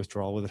timing of the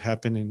withdrawal? Will it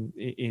happen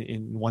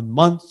in 1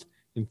 month,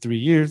 in 3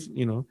 years,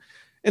 And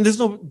there's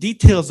no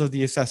details of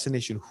the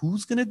assassination.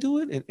 Who's going to do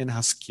it, and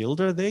how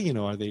skilled are they?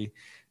 Are they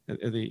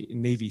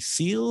Navy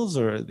SEALs,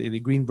 or are they the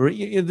Green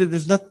Beret?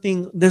 There's not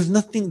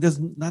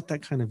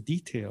that kind of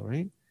detail,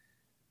 right?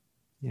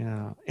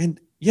 Yeah, and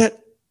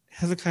yet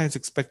Hezekiah is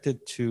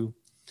expected to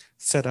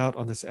set out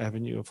on this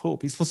avenue of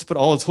hope. He's supposed to put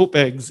all his hope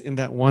eggs in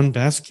that one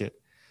basket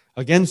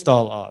against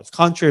all odds,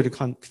 contrary to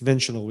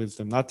conventional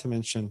wisdom, not to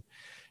mention,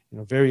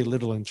 very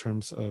little in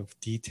terms of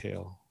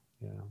detail.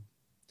 Yeah.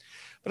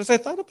 But as I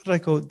thought about it, I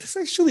go, this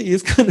actually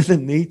is kind of the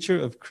nature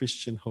of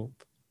Christian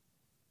hope.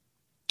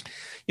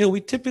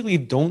 We typically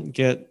don't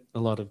get a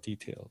lot of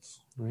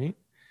details, right?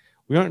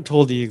 We aren't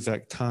told the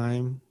exact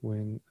time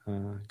when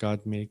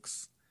God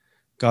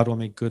will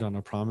make good on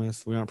a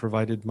promise. We aren't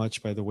provided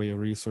much by the way of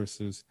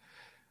resources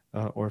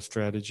or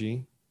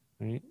strategy,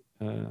 right?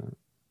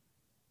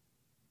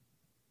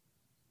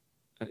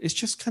 It's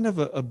just kind of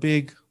a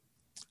big,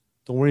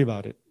 don't worry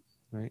about it,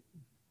 right?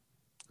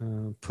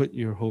 Put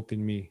your hope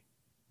in me.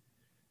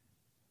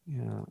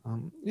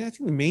 I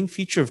think the main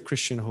feature of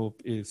Christian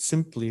hope is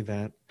simply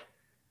that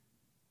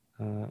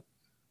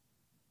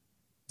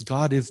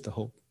God is the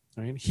hope,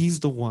 right? He's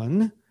the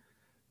one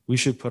we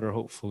should put our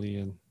hope fully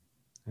in.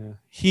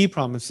 He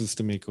promises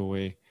to make a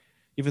way,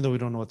 even though we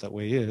don't know what that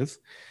way is.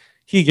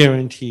 He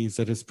guarantees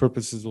that his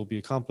purposes will be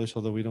accomplished,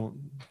 although we don't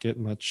get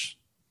much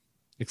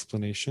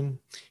explanation.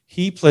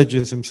 He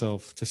pledges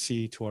himself to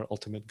see to our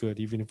ultimate good,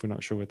 even if we're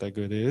not sure what that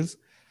good is.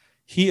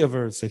 He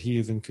avers that he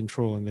is in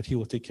control and that he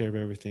will take care of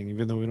everything,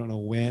 even though we don't know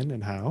when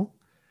and how.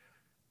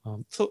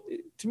 So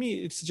to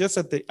me, it suggests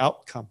that the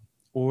outcome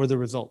or the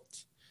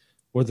result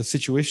or the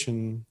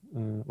situation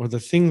or the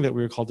thing that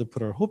we're called to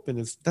put our hope in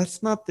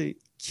that's not the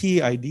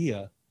key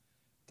idea.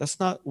 That's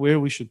not where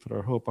we should put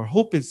our hope. Our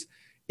hope is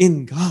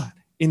in God,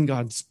 in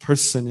God's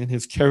person, in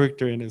his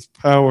character, in his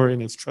power,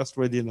 in his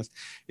trustworthiness,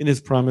 in his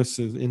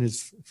promises, in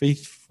his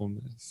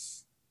faithfulness.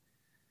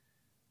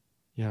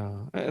 Yeah,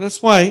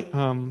 that's why,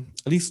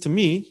 at least to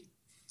me,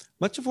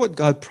 much of what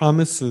God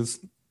promises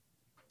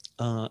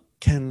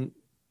can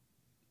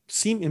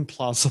seem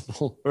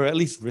implausible or at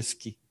least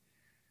risky,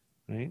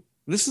 right?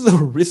 This is a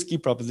risky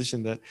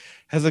proposition that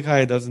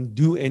Hezekiah doesn't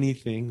do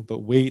anything but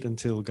wait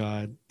until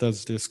God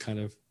does this kind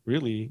of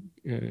really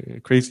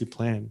crazy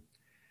plan.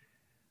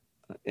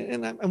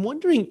 And I'm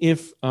wondering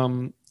if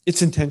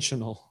it's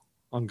intentional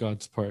on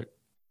God's part.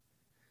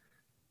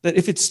 That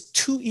if it's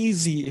too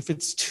easy, if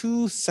it's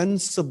too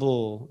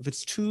sensible, if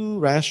it's too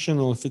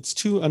rational, if it's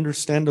too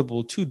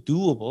understandable, too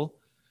doable,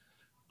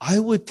 I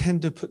would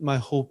tend to put my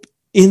hope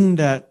in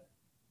that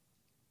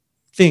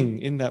thing,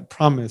 in that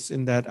promise,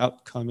 in that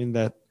outcome, in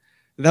that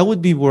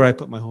would be where I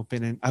put my hope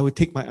in, and I would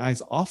take my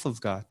eyes off of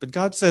God. But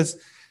God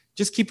says,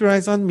 just keep your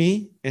eyes on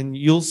me, and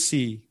you'll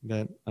see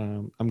that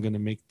I'm going to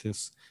make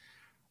this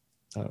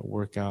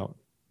work out.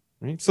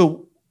 Right?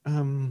 So,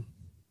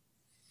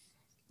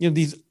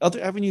 these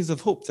other avenues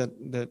of hope that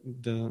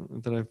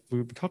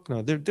we've been talking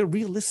about, they're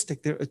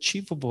realistic, they're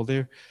achievable,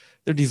 they're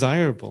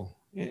desirable,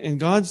 and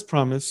God's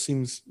promise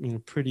seems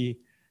pretty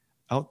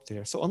out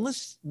there. So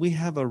unless we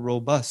have a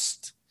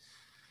robust,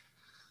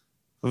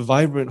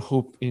 vibrant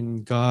hope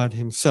in God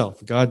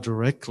Himself, God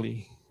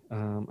directly,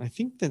 I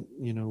think that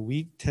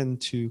we tend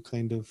to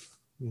kind of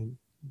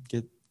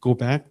go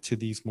back to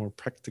these more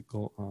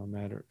practical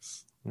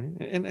matters, right?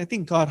 And I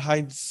think God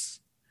hides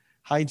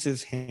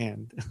His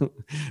hand,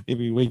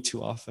 maybe way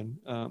too often.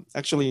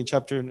 Actually, in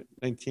chapter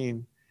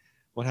 19,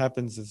 what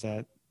happens is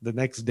that the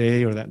next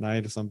day or that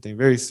night or something,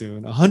 very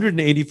soon,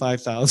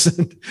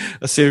 185,000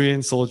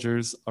 Assyrian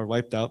soldiers are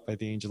wiped out by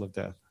the angel of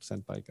death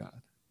sent by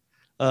God.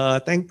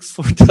 Thanks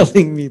for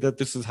telling me that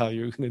this is how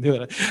you're going to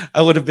do it.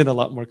 I would have been a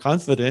lot more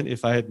confident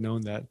if I had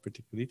known that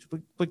particularly.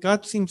 But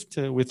God seems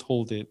to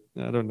withhold it.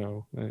 I don't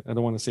know. I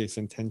don't want to say it's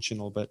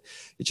intentional, but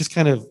it just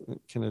kind of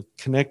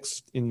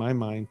connects in my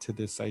mind to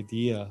this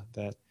idea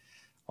that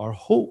our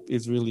hope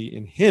is really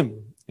in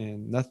Him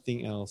and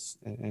nothing else,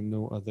 and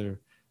no other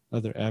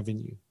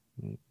avenue.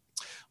 Right?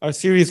 Our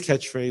series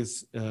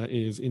catchphrase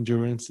is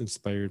endurance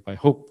inspired by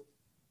hope.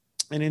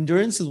 And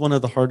endurance is one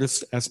of the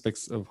hardest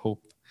aspects of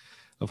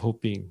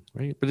hoping,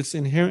 right? But it's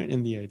inherent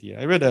in the idea.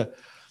 I read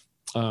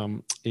I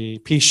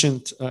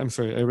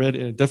read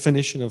a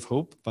definition of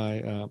hope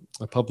by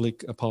a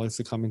public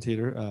policy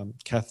commentator,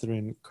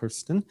 Catherine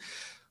Kirsten,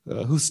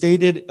 who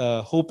stated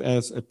hope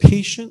as a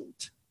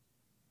patient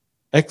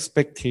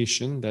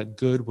expectation that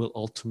good will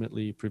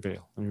ultimately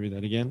prevail. Let me read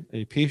that again.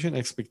 A patient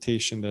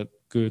expectation that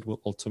good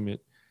will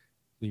ultimately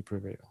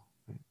prevail.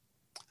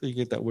 So you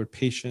get that word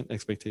patient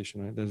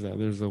expectation, right?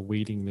 There's a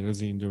waiting, there's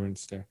the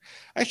endurance there.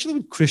 I actually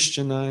would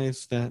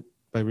Christianize that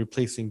by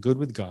replacing good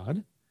with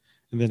God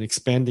and then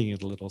expanding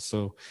it a little.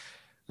 So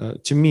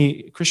to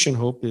me, Christian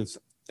hope is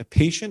a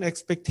patient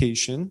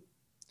expectation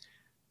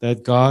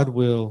that God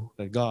will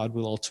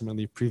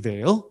ultimately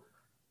prevail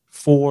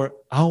for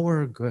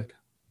our good.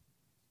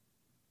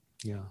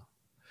 Yeah.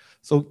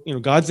 So,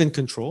 God's in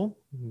control.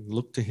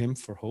 Look to Him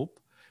for hope.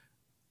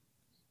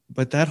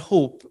 But that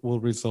hope will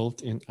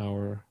result in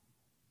our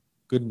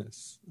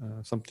goodness,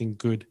 something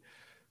good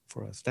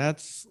for us.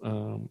 That's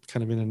kind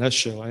of in a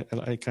nutshell.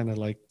 I kind of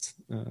liked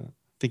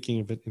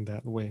thinking of it in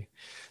that way.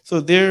 So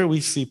there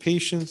we see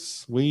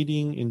patience,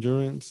 waiting,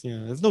 endurance.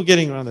 There's no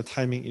getting around the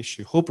timing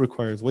issue. Hope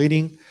requires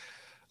waiting.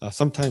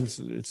 Sometimes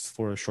it's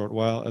for a short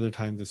while. Other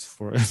times it's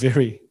for a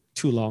very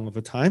too long of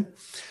a time.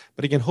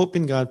 But again, hope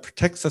in God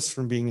protects us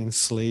from being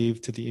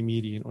enslaved to the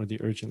immediate or the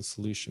urgent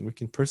solution. We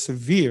can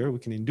persevere, we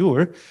can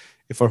endure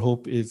if our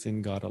hope is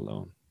in God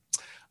alone.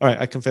 All right,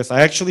 I confess,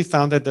 I actually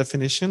found that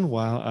definition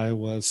while I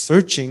was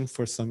searching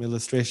for some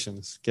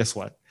illustrations. Guess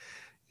what?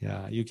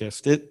 Yeah, you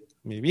guessed it.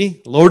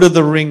 maybe Lord of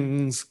the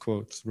Rings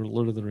quotes.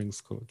 Lord of the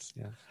Rings quotes.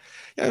 Yeah.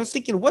 I was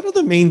thinking, what are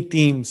the main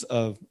themes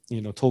of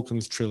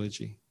Tolkien's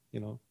trilogy?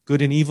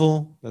 Good and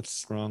evil. That's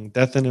strong.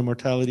 Death and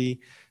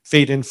immortality.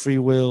 Fate and free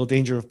will.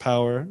 Danger of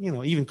power.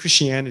 Even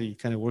Christianity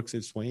kind of works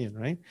its way in,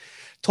 right?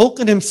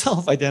 Tolkien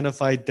himself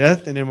identified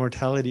death and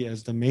immortality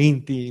as the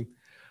main theme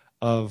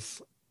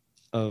of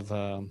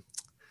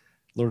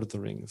Lord of the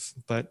Rings.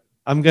 But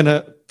I'm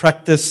gonna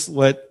practice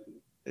what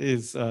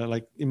is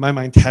like in my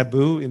mind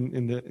taboo in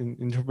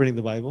interpreting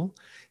the Bible.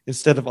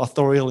 Instead of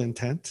authorial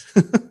intent,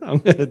 I'm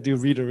gonna do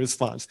reader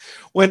response.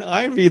 When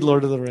I read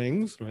Lord of the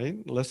Rings, right,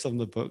 less on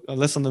the book,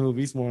 less on the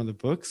movies, more on the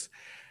books,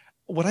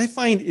 what I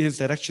find is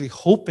that actually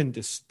hope and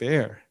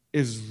despair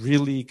is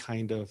really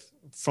kind of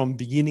from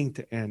beginning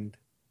to end,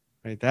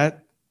 right?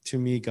 That to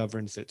me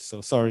governs it.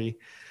 So sorry,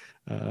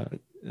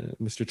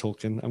 Mr.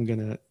 Tolkien, I'm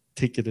gonna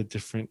take it a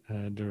different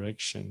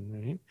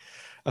direction,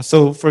 right?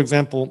 So, for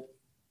example,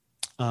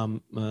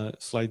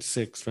 slide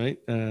 6, right?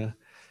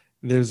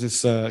 There's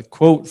this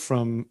quote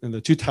from in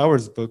the Two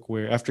Towers book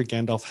where after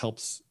Gandalf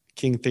helps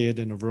King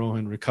Theoden of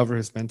Rohan recover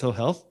his mental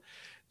health,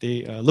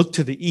 they look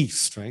to the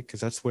east, right? Because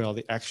that's where all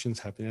the actions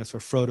happen. That's where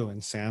Frodo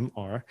and Sam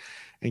are.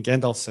 And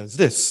Gandalf says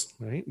this,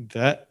 right?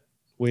 That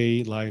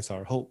way lies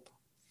our hope,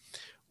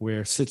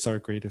 where sits our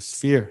greatest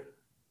fear.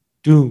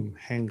 Doom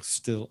hangs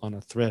still on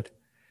a thread.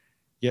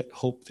 Yet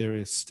hope there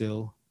is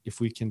still,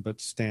 if we can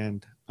but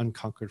stand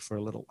unconquered for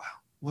a little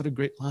while. What a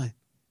great line,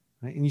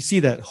 right? And you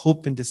see that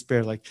hope and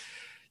despair, like,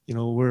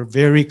 we're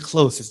very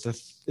close.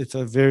 It's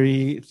a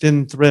very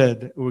thin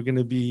thread. We're going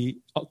to be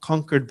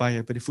conquered by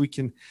it. But if we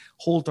can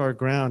hold our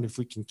ground, if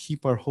we can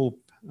keep our hope,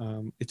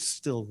 it's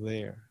still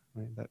there,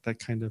 right? That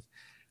kind of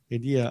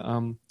idea.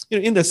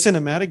 In the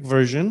cinematic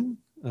version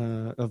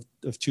of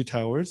Two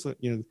Towers,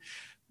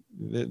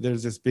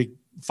 there's this big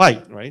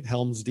fight, right?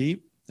 Helm's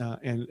Deep.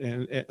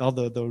 And all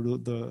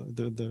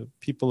the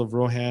people of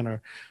Rohan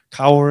are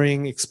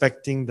cowering,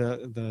 expecting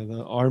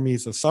the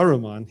armies of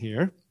Saruman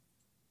here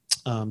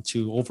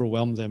to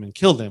overwhelm them and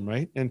kill them,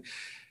 right? And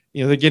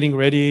they're getting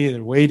ready,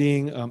 they're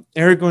waiting.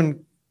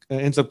 Aragorn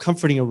ends up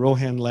comforting a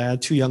Rohan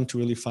lad, too young to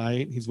really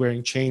fight. He's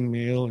wearing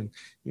chainmail, and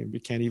you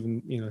can't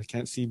even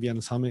can't see beyond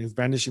his helmet. He's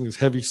brandishing his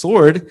heavy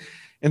sword,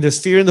 and there's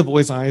fear in the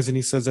boy's eyes. And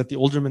he says that the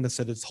older men have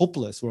said it's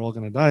hopeless. We're all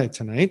going to die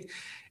tonight.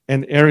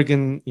 And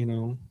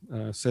Aragorn,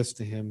 says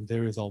to him,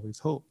 there is always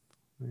hope,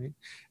 right?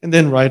 And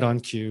then right on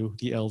cue,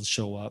 the elves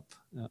show up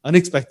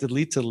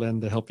unexpectedly to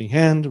lend a helping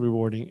hand,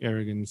 rewarding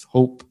Aragorn's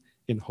hope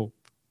in hope.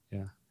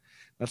 Yeah.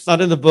 That's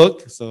not in the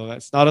book, so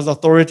it's not as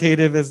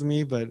authoritative as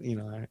me, but,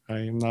 I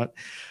am not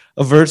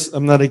averse.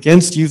 I'm not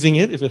against using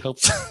it if it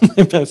helps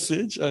my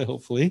message,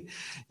 hopefully.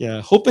 Yeah,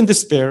 hope and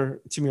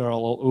despair to me are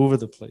all over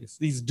the place.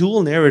 These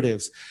dual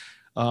narratives,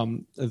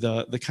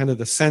 the kind of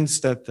the sense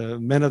that the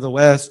men of the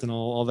West and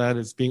all that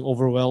is being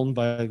overwhelmed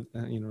by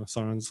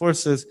Sauron's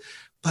forces,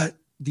 but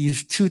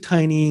these two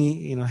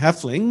tiny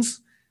halflings,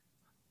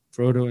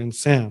 Frodo and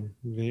Sam,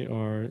 they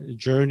are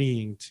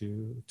journeying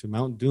to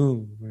Mount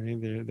Doom,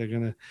 right? They're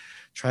gonna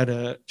try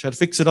to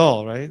fix it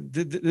all, right?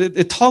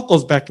 It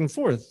toggles back and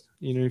forth,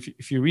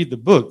 if you read the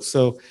book.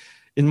 So,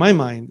 in my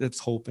mind, that's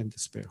hope and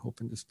despair, hope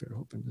and despair,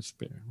 hope and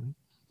despair.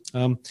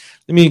 Right?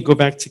 Let me go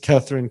back to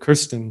Catherine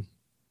Kirsten.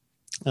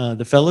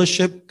 The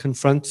fellowship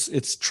confronts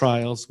its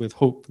trials with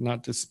hope,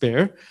 not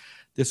despair.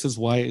 This is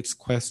why its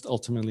quest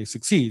ultimately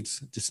succeeds.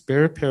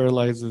 Despair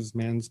paralyzes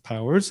man's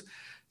powers,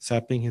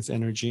 sapping his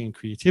energy and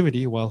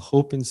creativity, while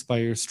hope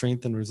inspires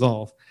strength and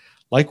resolve.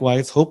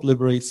 Likewise, hope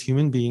liberates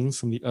human beings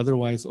from the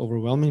otherwise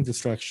overwhelming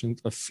distractions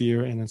of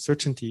fear and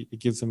uncertainty. It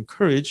gives them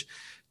courage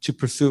to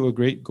pursue a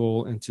great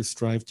goal and to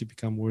strive to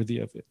become worthy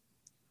of it.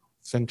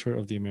 Center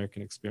of the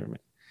American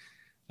experiment.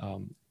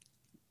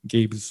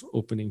 Gabe's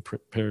opening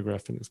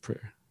paragraph in his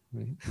prayer.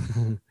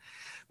 Right?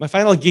 My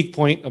final geek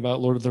point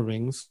about Lord of the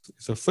Rings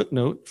is a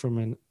footnote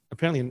from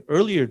apparently an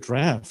earlier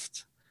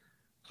draft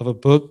of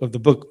the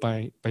book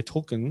by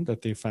Tolkien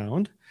that they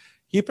found.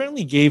 He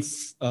apparently gave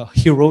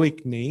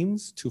heroic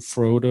names to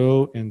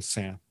Frodo and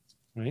Sam.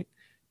 Right?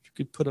 If you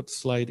could put up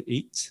slide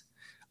 8.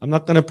 I'm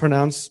not going to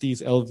pronounce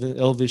these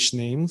elvish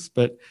names,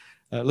 but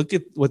look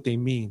at what they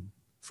mean.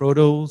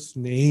 Frodo's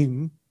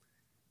name,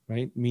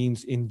 right,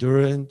 means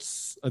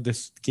endurance.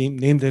 This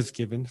name that's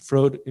given,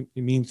 Frodo,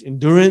 it means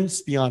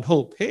endurance beyond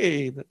hope.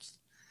 Hey, that's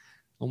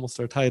almost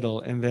our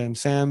title. And then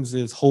Sam's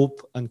is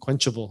hope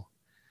unquenchable.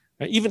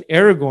 Even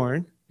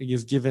Aragorn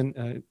was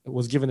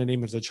given a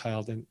name as a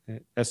child, and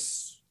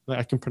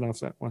I can pronounce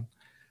that one,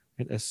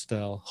 and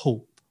Estelle,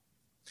 hope.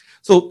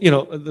 So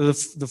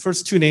the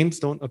first two names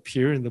don't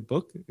appear in the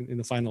book in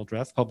the final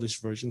draft,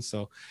 published version.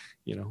 So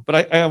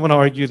but I want to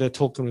argue that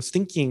Tolkien was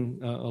thinking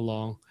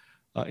along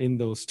in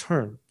those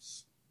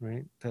terms,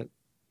 right? That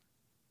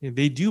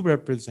they do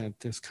represent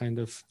this kind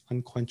of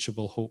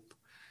unquenchable hope,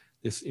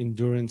 this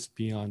endurance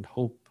beyond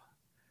hope,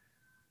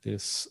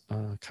 this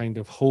kind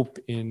of hope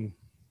in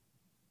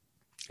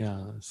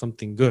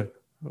something good.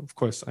 Of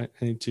course, I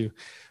need to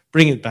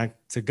bring it back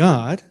to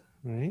God,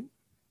 right?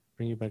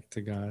 Bring it back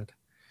to God.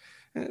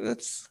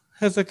 That's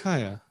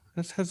Hezekiah.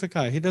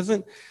 He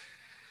doesn't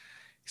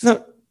He's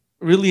not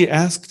really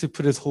asked to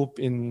put his hope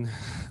in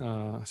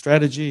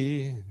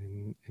strategy,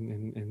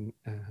 in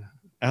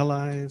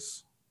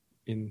allies,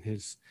 in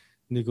his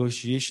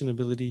negotiation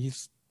ability.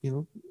 He's,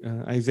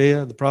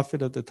 Isaiah, the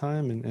prophet at the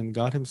time, and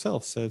God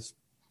himself says,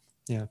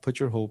 yeah, put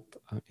your hope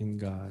in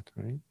God,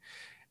 right?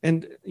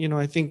 And,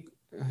 I think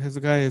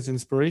Hezekiah is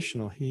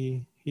inspirational.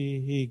 He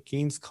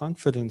gains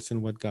confidence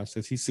in what God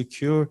says. He's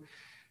secure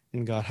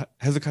in God.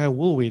 Hezekiah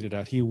will wait it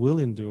out. He will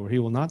endure. He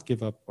will not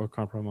give up or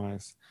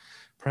compromise.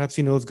 Perhaps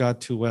he knows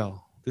God too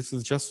well. This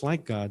is just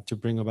like God to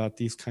bring about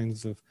these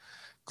kinds of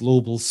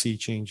global sea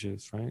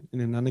changes, right?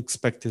 In an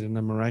unexpected and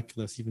a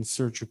miraculous, even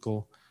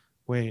surgical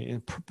way,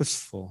 and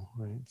purposeful,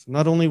 right? So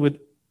not only would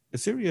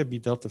Assyria be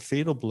dealt a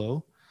fatal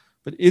blow,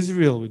 but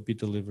Israel would be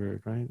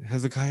delivered, right?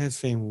 Hezekiah's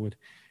fame would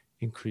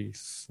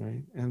increase,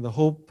 right? And the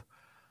hope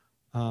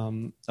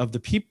of the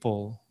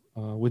people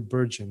would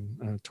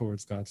burgeon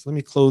towards God. So let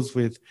me close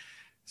with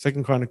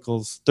 2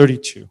 Chronicles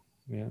 32,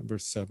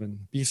 verse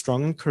 7. Be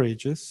strong and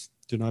courageous.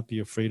 Do not be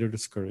afraid or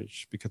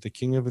discouraged, because the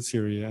king of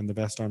Assyria and the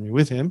vast army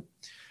with him,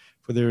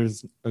 for there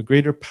is a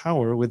greater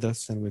power with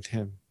us than with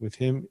him. With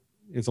him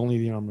is only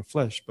the arm of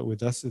flesh, but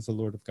with us is the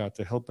Lord of God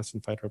to help us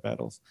and fight our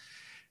battles.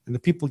 And the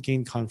people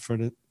gained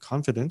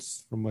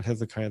confidence from what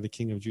Hezekiah, the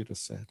king of Judah,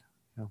 said.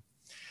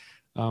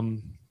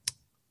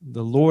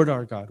 The Lord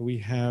our God, we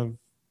have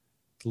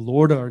the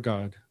Lord our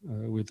God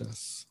with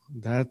us.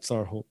 That's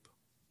our hope.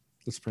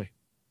 Let's pray.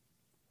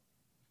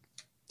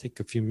 Take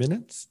a few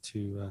minutes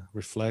to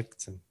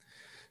reflect and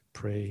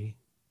pray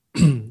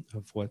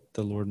of what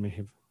the Lord may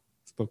have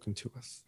spoken to us.